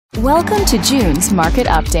Welcome to June's Market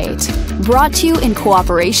Update, brought to you in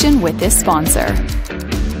cooperation with this sponsor.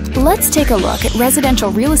 Let's take a look at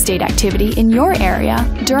residential real estate activity in your area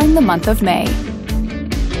during the month of May.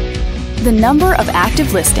 The number of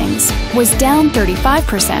active listings was down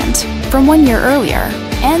 35% from 1 year earlier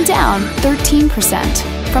and down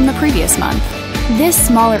 13% from the previous month. This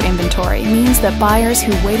smaller inventory means that buyers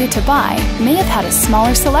who waited to buy may have had a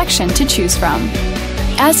smaller selection to choose from.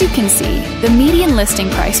 As you can see, the median listing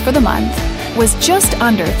price for the month was just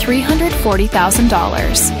under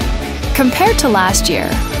 $340,000. Compared to last year,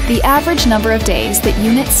 the average number of days that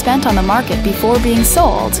units spent on the market before being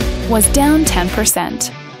sold was down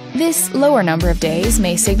 10%. This lower number of days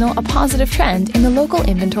may signal a positive trend in the local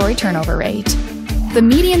inventory turnover rate. The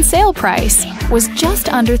median sale price was just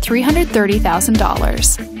under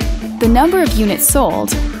 $330,000. The number of units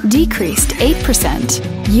sold decreased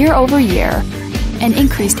 8% year over year and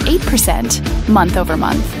increased 8% month over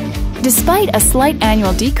month. Despite a slight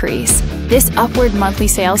annual decrease, this upward monthly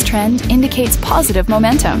sales trend indicates positive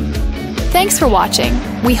momentum. Thanks for watching.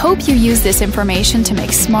 We hope you use this information to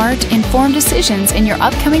make smart, informed decisions in your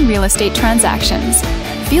upcoming real estate transactions.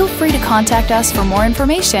 Feel free to contact us for more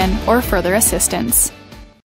information or further assistance.